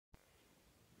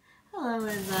Hello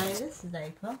everybody, this is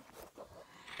April,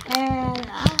 and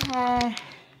I had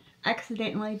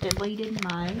accidentally deleted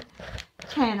my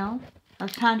channel. I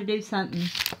was trying to do something,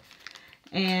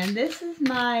 and this is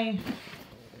my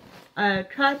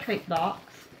tri-treat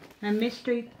box, a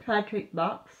mystery tri-treat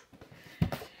box,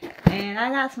 and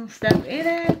I got some stuff in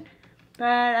it, but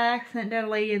I accidentally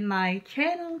deleted my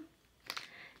channel.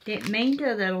 Didn't mean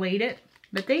to delete it,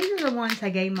 but these are the ones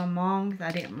I gave my mom because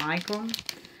I didn't like them.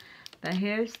 But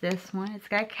here's this one. It's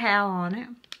got a cow on it.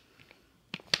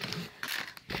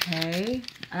 Okay.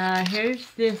 Here's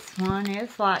this one.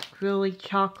 It's like really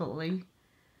chocolatey.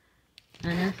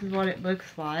 And this is what it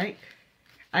looks like.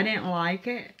 I didn't like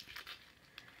it.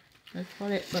 That's what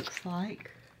it looks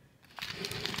like.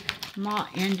 I'm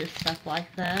not into stuff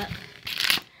like that.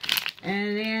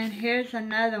 And then here's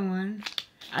another one.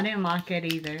 I didn't like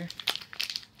it either.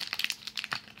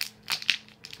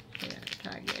 Yeah,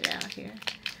 try to get it out here.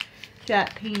 It's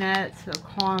got peanuts or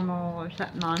caramel or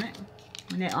something on it.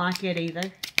 I didn't like it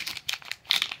either.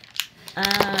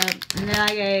 And then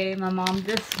I gave my mom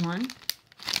this one.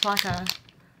 It's like a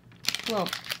little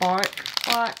bark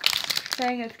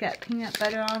thing. It's got peanut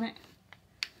butter on it.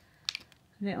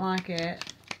 I didn't like it.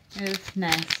 It was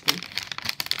nasty.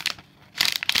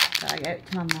 So I gave it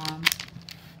to my mom.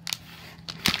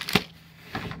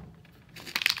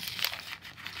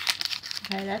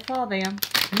 Okay, that's all them.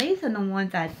 And these are the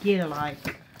ones I did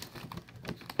like.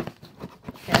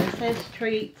 Okay, it says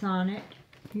treats on it.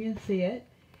 You can see it.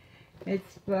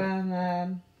 It's from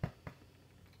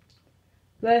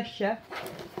Russia.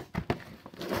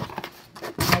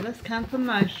 All this comes from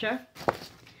Russia.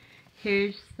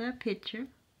 Here's the picture.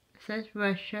 It says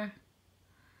Russia.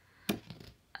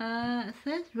 It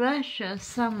says Russia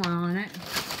somewhere on it.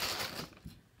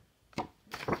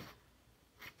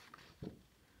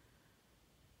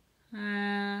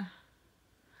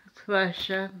 It's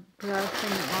Russia, but I was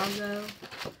thinking a while ago.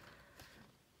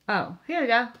 Oh, here we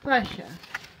go, Russia.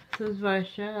 This is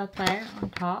Russia up there on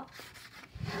top.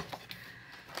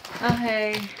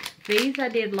 Okay, these I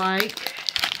did like.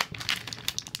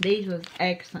 These was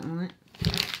excellent.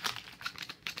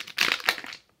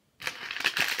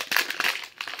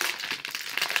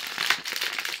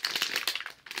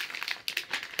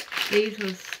 These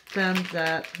was thumbs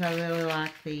up, so I really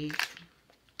like these.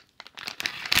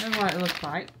 That's what it looks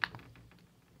like.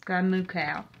 Got a moo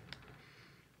cow.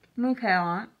 Moo cow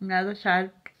on it. Another side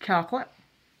chocolate.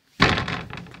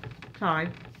 Sorry.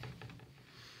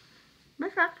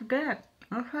 This actually good.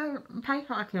 It tastes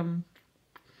like them.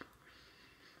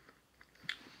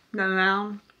 The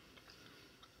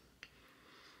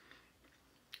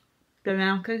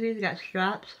round cookies got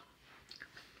stripes.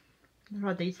 That's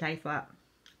what these taste like.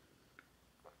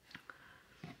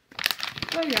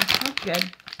 Oh yeah, that's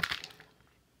good.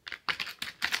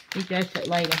 We just it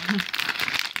later.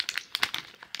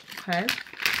 Okay.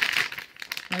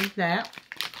 Like that.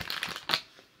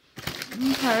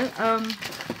 Okay,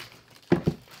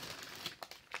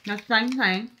 that's the same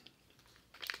thing.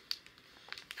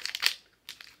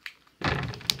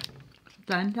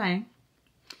 Same thing.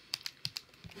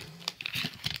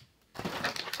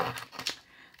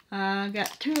 I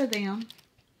got two of them.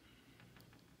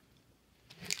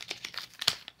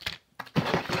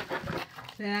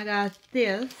 Then I got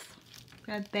this.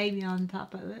 Got a baby on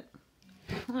top of it.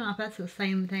 I don't know if that's the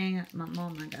same thing that my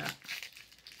mama got.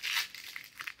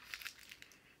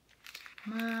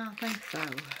 Well, I think so.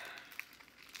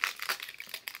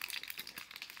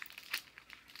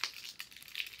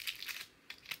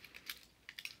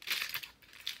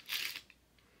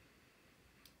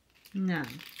 No.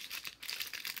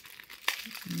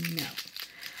 No.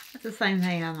 That's the same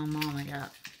thing that my mama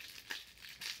got.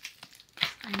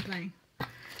 Same thing.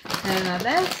 And the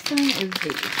best thing is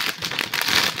these.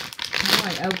 I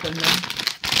like open them.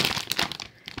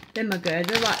 Them are good.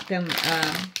 They're like them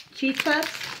cheese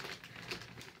puffs.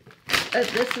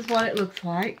 This is what it looks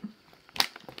like.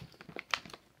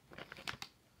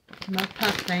 Those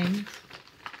puff things.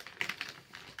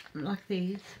 Like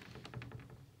these.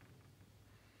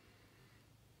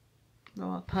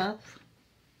 Little puffs.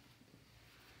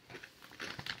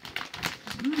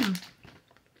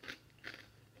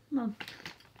 Well,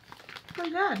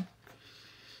 pretty good.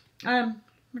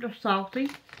 Little salty.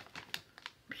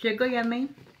 Sugary, I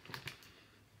mean.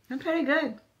 They're pretty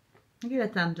good. I give it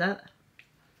a thumbs up.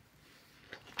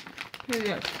 Here we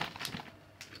go.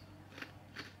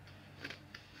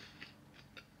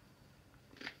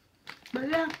 But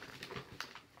yeah.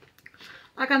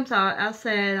 Like I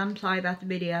said I'm sorry about the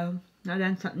video. I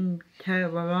done something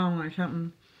terrible wrong or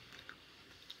something.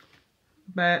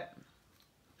 But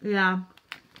yeah.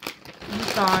 I'm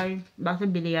sorry about the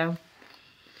video.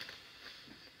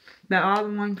 But all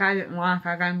the ones I didn't like,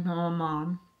 I gave them to my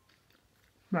mom.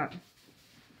 But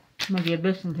I'm gonna give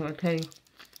this one to her too.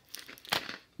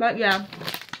 But yeah,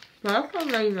 both of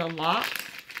these a lot.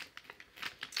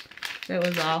 It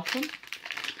was awesome.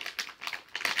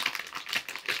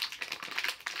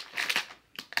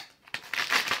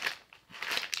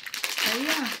 So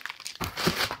yeah,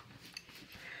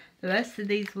 the rest of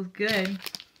these was good.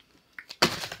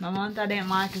 The ones I didn't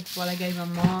like is what I gave my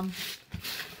mom,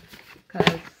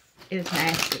 because it was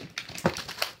nasty.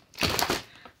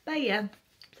 But yeah,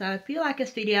 so if you like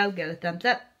this video, give it a thumbs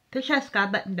up. Push that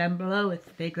subscribe button down below. It's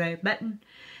the big red button.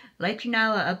 Let you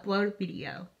know I upload a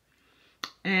video.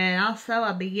 And also,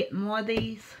 I'll be getting more of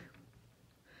these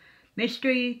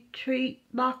mystery treat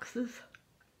boxes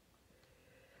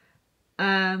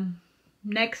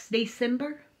next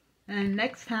December. And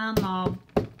next time I'll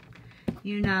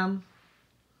do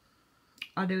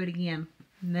it again.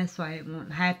 And this way it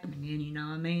won't happen again, you know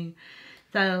what I mean?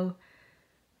 So,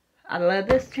 I love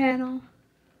this channel.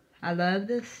 I love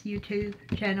this YouTube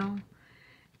channel.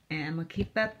 And I'm going to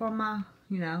keep up on my,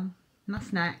 my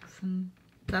snacks and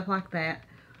stuff like that.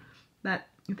 But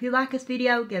if you like this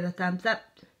video, give it a thumbs up.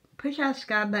 Push that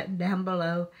subscribe button down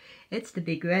below. It's the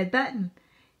big red button.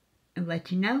 And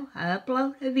let you know I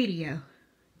upload a video.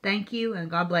 Thank you and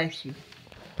God bless you.